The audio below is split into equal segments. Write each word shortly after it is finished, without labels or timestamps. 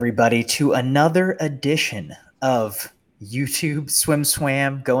Everybody, to another edition of YouTube Swim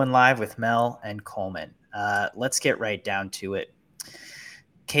Swam going live with Mel and Coleman. Let's get right down to it.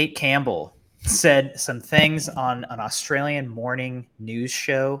 Cate Campbell said some things on an Australian morning news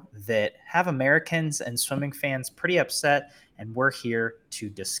show that have Americans and swimming fans pretty upset, and we're here to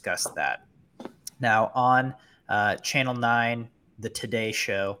discuss that. Now, on Channel 9, the Today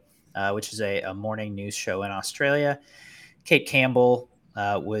Show, which is a morning news show in Australia, Cate Campbell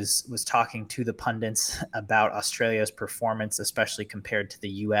was talking to the pundits about Australia's performance, especially compared to the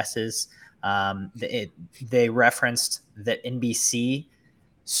US's. They referenced that NBC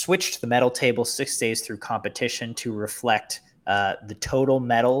switched the medal table 6 days through competition to reflect the total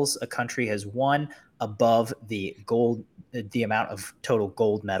medals a country has won above the amount of total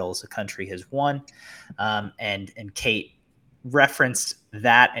gold medals a country has won. And Cate referenced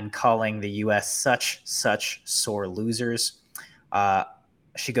that and calling the US such sore losers.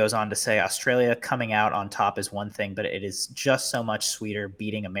 She goes on to say Australia coming out on top is one thing, but it is just so much sweeter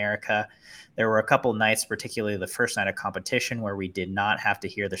beating America. There were a couple nights, particularly the first night of competition, where we did not have to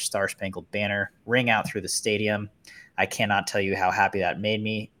hear the Star-Spangled Banner ring out through the stadium. I cannot tell you how happy that made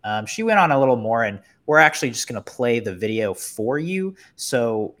me. She went on a little more, and we're actually just going to play the video for you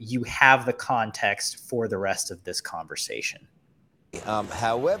so you have the context for the rest of this conversation.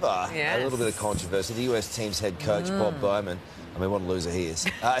 However, a little bit of controversy. The US team's head coach, Bob Bowman, I mean, what a loser he is.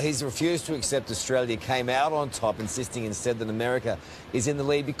 He's refused to accept Australia came out on top, insisting instead that America is in the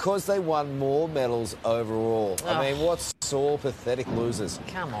lead because they won more medals overall. Oh. I mean, what sore, pathetic losers.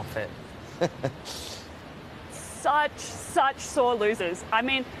 Come off it. Such sore losers. I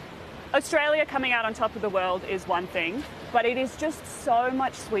mean, Australia coming out on top of the world is one thing, but it is just so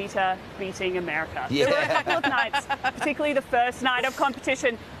much sweeter beating America. Yeah. There were a couple of nights, particularly the first night of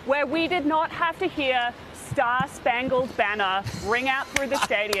competition, where we did not have to hear Star-Spangled Banner ring out through the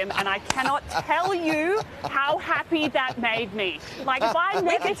stadium, and I cannot tell you how happy that made me. Like, if I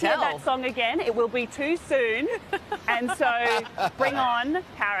never hear that song again, it will be too soon. And so, bring on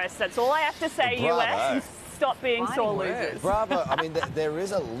Paris. That's all I have to say, Bravo. US, and stop being sore losers. Bravo. I mean, there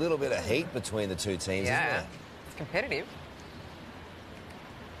is a little bit of heat between the two teams, isn't there? It's competitive.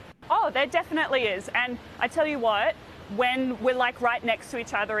 Oh, there definitely is. And I tell you what, when we're like right next to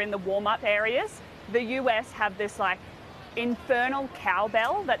each other in the warm-up areas, the US have this like infernal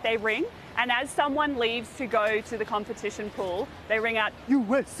cowbell that they ring. And as someone leaves to go to the competition pool, they ring out,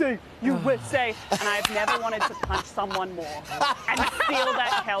 USA, USA. And I've never wanted to punch someone more and steal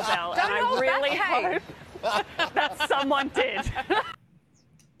that cowbell. And I really hope that someone did.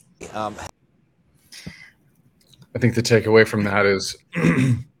 I think the takeaway from that is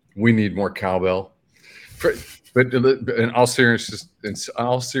we need more cowbell. But in all seriousness,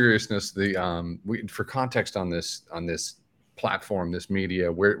 for context on this platform, this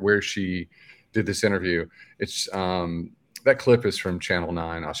media, where she did this interview, it's that clip is from Channel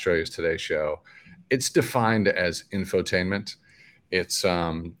 9, Australia's Today Show. It's defined as infotainment. It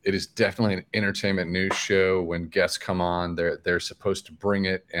is definitely an entertainment news show. When guests come on, they're supposed to bring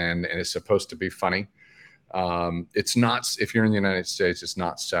it, and it's supposed to be funny. It's not, if you're in the United States, it's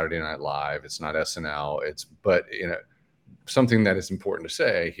not Saturday Night Live, it's not SNL, but something that is important to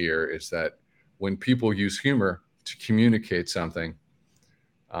say here is that when people use humor to communicate something,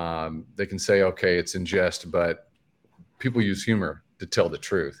 they can say, okay, it's in jest, but people use humor to tell the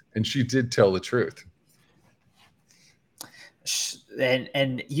truth. And she did tell the truth.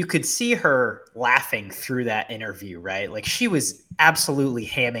 And you could see her laughing through that interview, right? Like, she was absolutely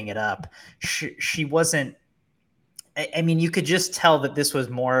hamming it up. She wasn't, I mean, you could just tell that this was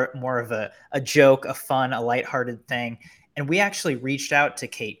more of a joke, a fun, a lighthearted thing. And we actually reached out to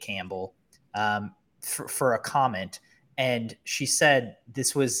Cate Campbell for a comment. And she said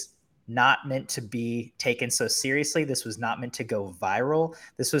this was not meant to be taken so seriously. This was not meant to go viral.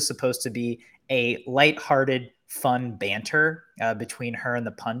 This was supposed to be a lighthearted, fun banter between her and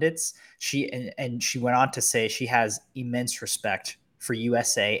the pundits. She went on to say she has immense respect for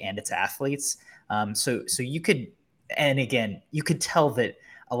USA and its athletes. So you could, and again, you could tell that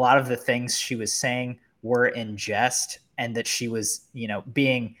a lot of the things she was saying were in jest, and that she was,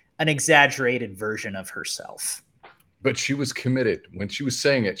 being an exaggerated version of herself. But she was committed. When she was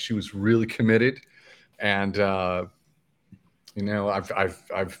saying it, she was really committed. And I've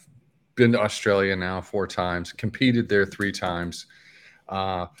been to Australia now 4 times, competed there 3 times.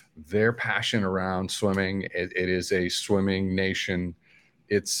 Their passion around swimming, it is a swimming nation.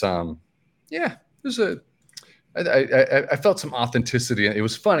 It's I felt some authenticity. It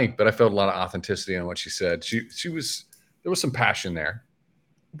was funny, but I felt a lot of authenticity in what she said. There was some passion there.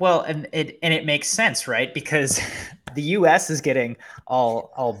 Well, and it makes sense, right? Because the U.S. is getting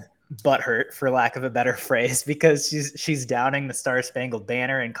all butthurt, for lack of a better phrase, because she's downing the Star Spangled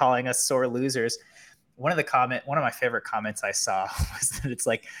Banner and calling us sore losers. One of my favorite comments I saw was that it's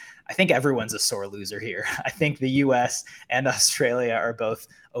like, I think everyone's a sore loser here. I think the US and Australia are both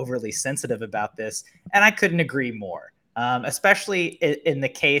overly sensitive about this, and I couldn't agree more, especially in the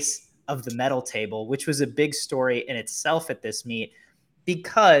case of the medal table, which was a big story in itself at this meet,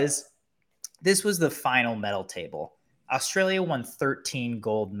 because this was the final medal table. Australia won 13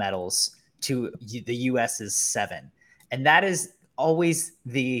 gold medals to the US's 7. And that is always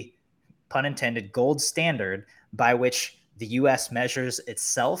the, pun intended, gold standard by which the US measures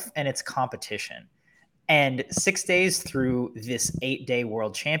itself and its competition. And 6 days through this 8-day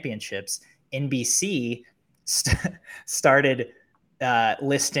World Championships, NBC started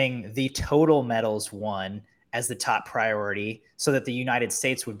listing the total medals won as the top priority so that the United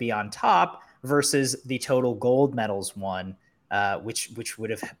States would be on top versus the total gold medals won, which would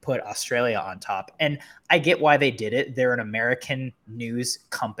have put Australia on top. And I get why they did it. They're an American news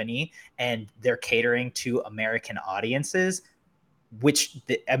company, and they're catering to American audiences, which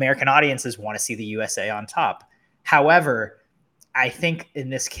the American audiences want to see the USA on top. However, I think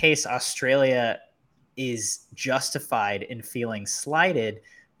in this case, Australia is justified in feeling slighted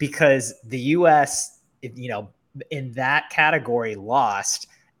because the US, in that category lost.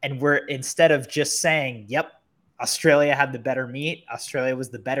 And we're, instead of just saying, yep, Australia had the better meet, Australia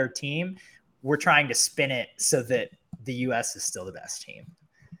was the better team, we're trying to spin it so that the US is still the best team.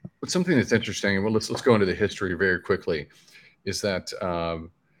 But something that's interesting, and let's go into the history very quickly, is that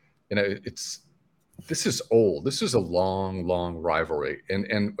this is old. This is a long rivalry,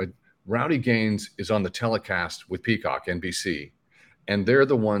 and Rowdy Gaines is on the telecast with Peacock, NBC, and they're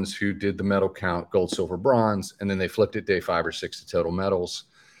the ones who did the medal count, gold, silver, bronze, and then they flipped it day 5 or 6 to total medals.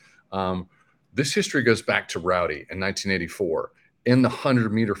 This history goes back to Rowdy in 1984 in the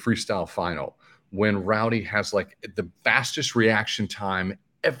 100-meter freestyle final, when Rowdy has like the fastest reaction time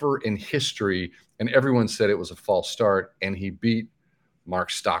ever in history, and everyone said it was a false start, and he beat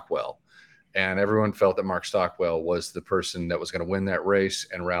Mark Stockwell. And everyone felt that Mark Stockwell was the person that was going to win that race,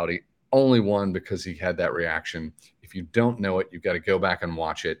 and Rowdy only won because he had that reaction. If you don't know it, you've got to go back and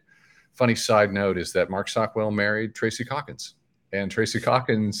watch it. Funny side note is that Mark Stockwell married Tracy Calkins, and Tracy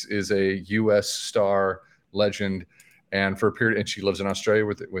Calkins is a U.S. star legend, and for a period, and she lives in Australia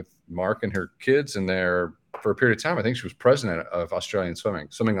with Mark and her kids, and they're, for a period of time, I think she was president of Australian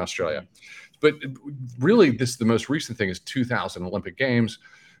Swimming Australia. But really, the most recent thing is 2000 Olympic Games.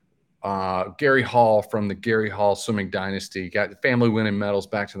 Gary Hall from the Gary Hall swimming dynasty got family winning medals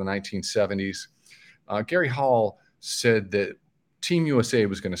back to the 1970s. Gary Hall said that Team USA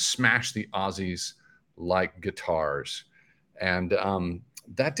was going to smash the Aussies like guitars, and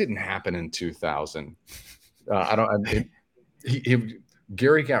that didn't happen in 2000.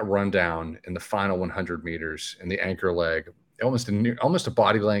 Gary got run down in the final 100 meters in the anchor leg, almost a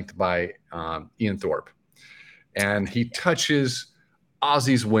body length by Ian Thorpe, and he touches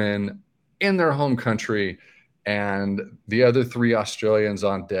Aussies win in their home country, and the other 3 Australians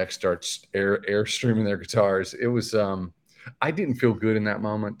on deck start airstreaming their guitars. It was I didn't feel good in that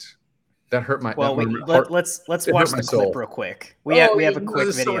moment. That hurt my. Well, let's watch the clip real quick. We have a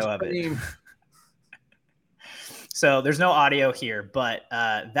quick video of it. So there's no audio here, but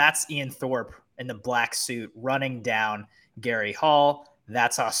that's Ian Thorpe in the black suit running down Gary Hall.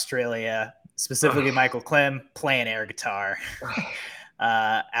 That's Australia, specifically Michael Klim, playing air guitar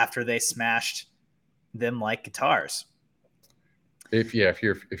after they smashed them like guitars. If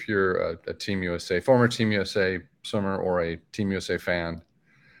you're a Team USA, former Team USA swimmer or a Team USA fan,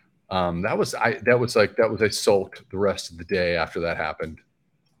 that was I sulked the rest of the day after that happened.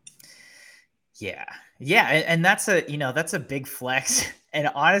 Yeah, and that's a big flex. And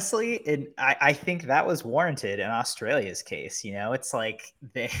honestly, I think that was warranted in Australia's case. It's like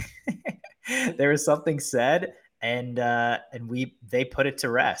there was something said, and they put it to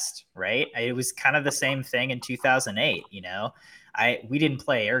rest, right? It was kind of the same thing in 2008. We didn't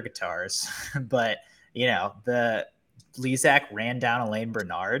play air guitars, but the Lezak ran down Elaine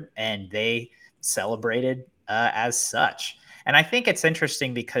Bernard, and they celebrated as such. And I think it's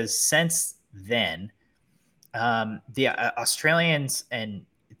interesting because since then, the Australians and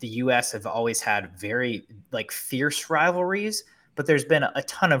the US have always had very fierce rivalries, but there's been a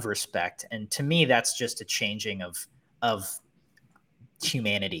ton of respect. And to me, that's just a changing of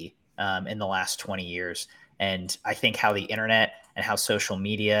humanity in the last 20 years. And I think how the internet and how social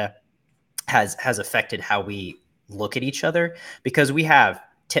media has affected how we look at each other, because we have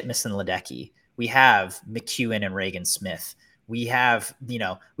Titmus and Ledecky, we have McEwen and Reagan Smith, We have,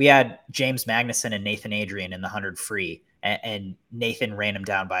 we had James Magnuson and Nathan Adrian in the 100 free, and Nathan ran him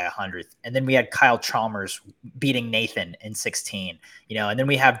down by 100th. And then we had Kyle Chalmers beating Nathan in 16, and then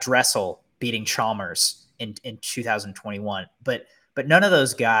we have Dressel beating Chalmers in 2021. But none of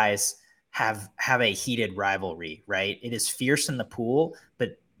those guys have a heated rivalry, right? It is fierce in the pool,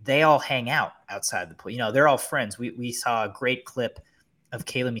 but they all hang out outside the pool. They're all friends. We saw a great clip of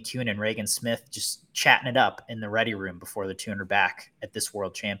Kayla McEwen and Reagan Smith just chatting it up in the ready room before the 200 back at this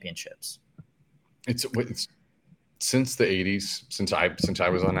World Championships. It's since the 80s, since I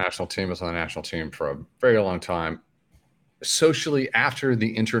was on the national team, I was on the national team for a very long time. Socially, after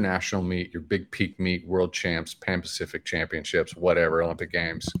the international meet, your big peak meet, world champs, Pan Pacific championships, whatever, Olympic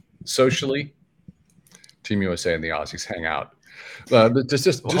Games, socially, Team USA and the Aussies hang out. But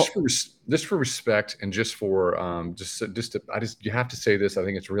just for respect and just for you have to say this. I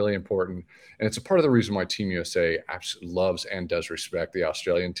think it's really important, and it's a part of the reason why Team USA absolutely loves and does respect the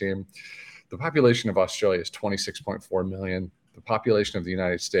Australian team. The population of Australia is 26.4 million. The population of the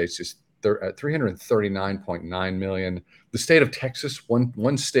United States is 339.9 million. The state of Texas,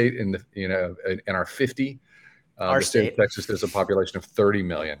 one state in our 50, the state of Texas has a population of 30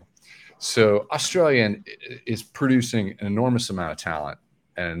 million. So Australia is producing an enormous amount of talent,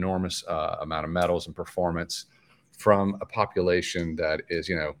 an enormous amount of medals and performance from a population that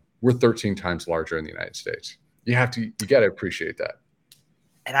is, we're 13 times larger in the United States. You got to appreciate that.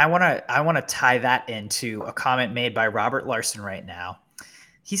 And I want to tie that into a comment made by Robert Larson right now.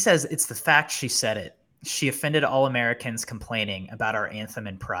 He says, it's the fact she said it. She offended all Americans complaining about our anthem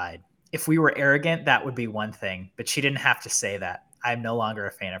and pride. If we were arrogant, that would be one thing, but she didn't have to say that. I'm no longer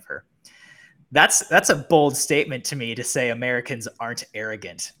a fan of her. That's a bold statement to me to say Americans aren't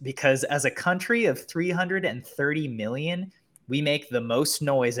arrogant, because as a country of 330 million, we make the most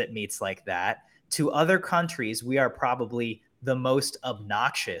noise at meets like that. To other countries, we are probably the most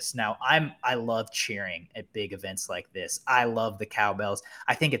obnoxious. Now, I love cheering at big events like this. I love the cowbells.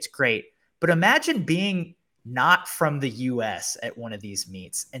 I think it's great. But imagine being not from the US at one of these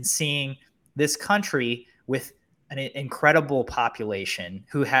meets and seeing this country with an incredible population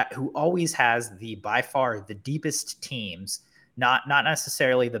who always has by far the deepest teams, not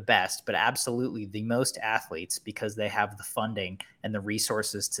necessarily the best, but absolutely the most athletes, because they have the funding and the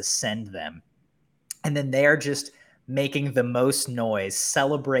resources to send them. And then they're just making the most noise,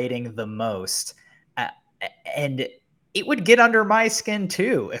 celebrating the most. And it would get under my skin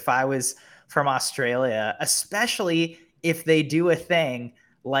too if I was from Australia, especially if they do a thing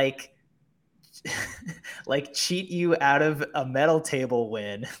like cheat you out of a medal table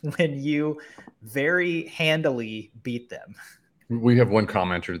win when you very handily beat them. We have one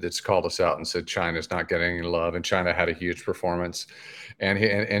commenter that's called us out and said China's not getting any love, and China had a huge performance.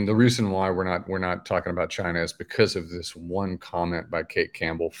 And the reason why we're not talking about China is because of this one comment by Cate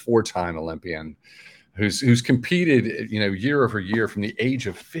Campbell, 4-time Olympian, who's competed, year over year from the age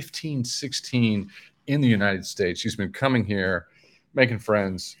of 15, 16 in the United States. She's been coming here, making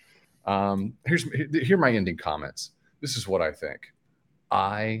friends. Here are my ending comments. This is what I think.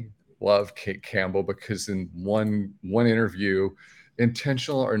 I love Cate Campbell because in one interview,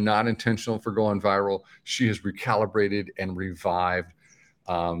 intentional or not intentional for going viral, she has recalibrated and revived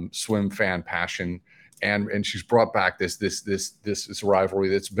swim fan passion, and she's brought back this rivalry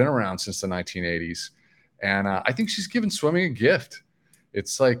that's been around since the 1980s, and I think she's given swimming a gift.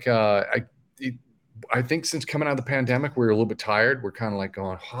 It's like I think since coming out of the pandemic, we were a little bit tired. We're kind of like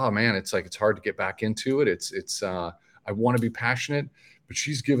going, oh man, it's hard to get back into it. I want to be passionate, but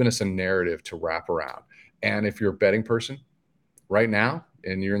she's given us a narrative to wrap around. And if you're a betting person right now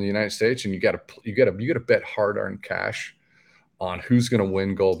and you're in the United States and you got to bet hard-earned cash on who's going to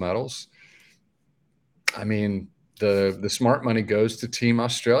win gold medals, I mean, the smart money goes to Team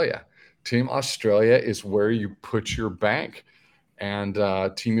Australia. Team Australia is where you put your bank. And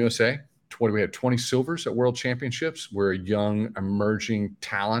Team USA, we had 20 silvers at World Championships, where a young emerging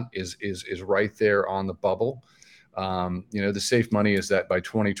talent is right there on the bubble. The safe money is that by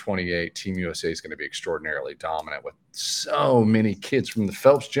 2028, Team USA is going to be extraordinarily dominant, with so many kids from the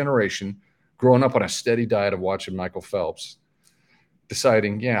Phelps generation growing up on a steady diet of watching Michael Phelps,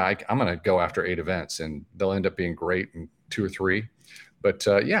 deciding, I'm going to go after 8 events, and they'll end up being great in 2 or 3. But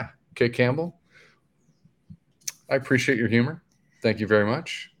Cate Campbell, I appreciate your humor. Thank you very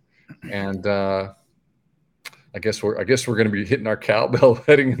much. And I guess we're going to be hitting our cowbell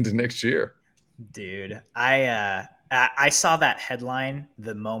heading into next year. Dude, I saw that headline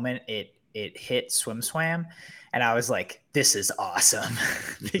the moment it hit Swim, and I was like, this is awesome.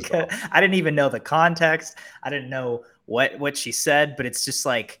 Because I didn't even know the context. I didn't know what she said, but it's just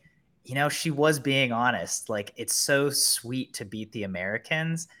like, you know, she was being honest. Like, it's so sweet to beat the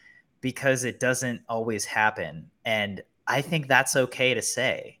Americans because it doesn't always happen. And I think that's okay to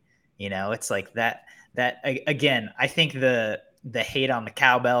say. You know, it's like that again, I think the hate on the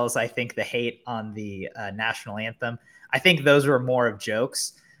cowbells, I think the hate on the national anthem, I think those were more of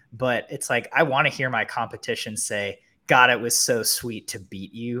jokes, but it's like, I want to hear my competition say, God, it was so sweet to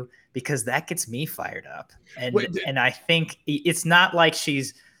beat you, because that gets me fired up. And I think it's not like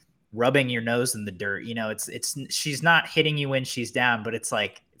she's rubbing your nose in the dirt. You know, it's she's not hitting you when she's down, but it's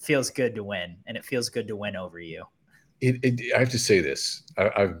like, it feels good to win, and it feels good to win over you. I have to say this.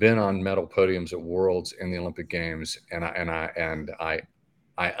 I've been on medal podiums at Worlds and the Olympic Games, and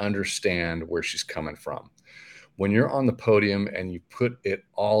I understand where she's coming from. When you're on the podium and you put it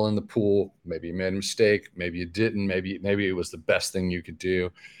all in the pool, maybe you made a mistake, maybe you didn't, maybe it was the best thing you could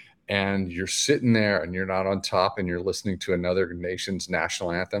do, and you're sitting there and you're not on top and you're listening to another nation's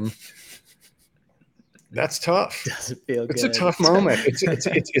national anthem. That's tough. Doesn't feel good. It's a tough moment.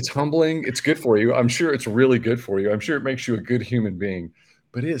 It's humbling. It's good for you. I'm sure it's really good for you. I'm sure it makes you a good human being,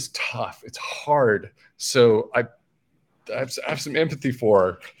 but it is tough. It's hard. So I have some empathy for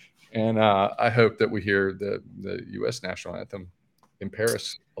her, and I hope that we hear the U.S. national anthem in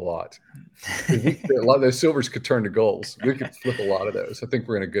Paris a lot. A lot of those silvers could turn to golds. We could flip a lot of those. I think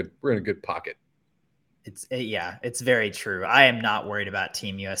we're in a good pocket. It's very true. I am not worried about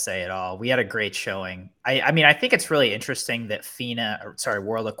Team USA at all. We had a great showing. I mean, I think it's really interesting that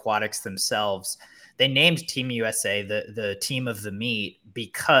World Aquatics themselves, they named Team USA the team of the meet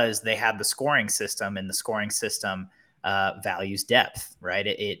because they had the scoring system, and the scoring system values depth, right?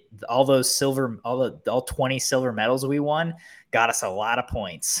 All 20 silver medals we won got us a lot of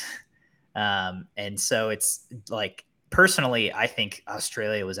points. And so it's like, personally, I think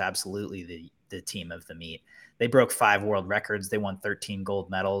Australia was absolutely the team of the meet. They broke 5 world records. They won 13 gold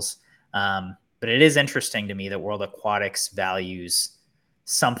medals. But it is interesting to me that World Aquatics values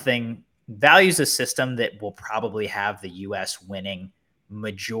a system that will probably have the U.S. winning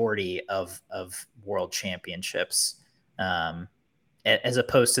majority of world championships, as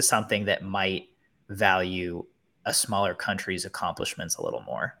opposed to something that might value a smaller country's accomplishments a little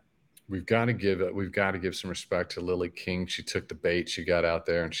more. We've got to give some respect to Lily King. She took the bait. She got out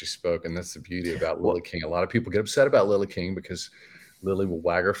there and she spoke, and that's the beauty about Lily King. A lot of people get upset about Lily King because Lily will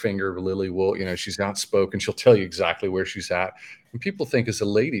wag her finger. Lily will, she's outspoken. She'll tell you exactly where she's at. And people think as a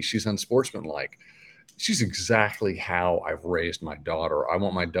lady, she's unsportsmanlike. She's exactly how I've raised my daughter. I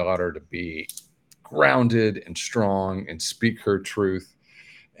want my daughter to be grounded and strong and speak her truth.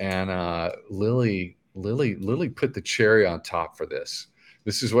 And Lily put the cherry on top for this.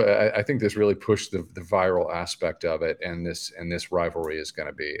 This is what I think this really pushed the viral aspect of it, and this rivalry is going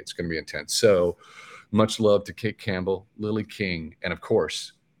to be intense. So much love to Cate Campbell, Lily King, and of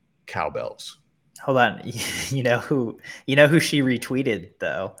course, cowbells. Hold on, you know who she retweeted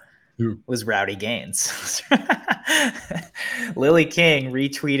though? Who was Rowdy Gaines? Lily King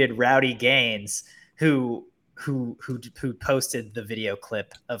retweeted Rowdy Gaines, who posted the video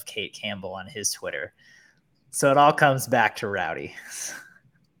clip of Cate Campbell on his Twitter. So it all comes back to Rowdy.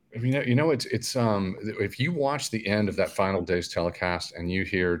 It's if you watch the end of that final day's telecast and you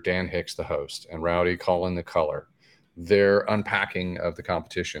hear Dan Hicks, the host, and Rowdy call in the color, their unpacking of the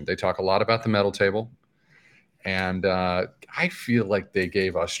competition, they talk a lot about the medal table, and I feel like they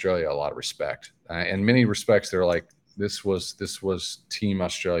gave Australia a lot of respect. In many respects, they're like, this was Team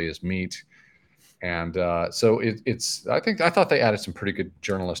Australia's meet, and so I thought they added some pretty good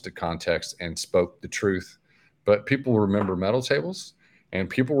journalistic context and spoke the truth. But people remember medal tables. And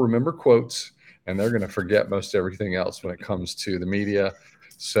people remember quotes, and they're going to forget most everything else when it comes to the media.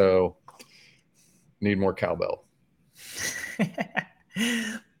 So need more cowbell.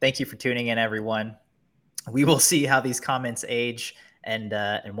 Thank you for tuning in, everyone. We will see how these comments age and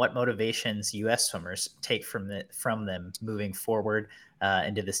what motivations U.S. swimmers take from them moving forward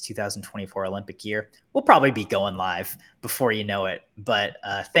into this 2024 Olympic year. We'll probably be going live before you know it. But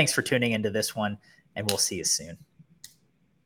thanks for tuning into this one, and we'll see you soon.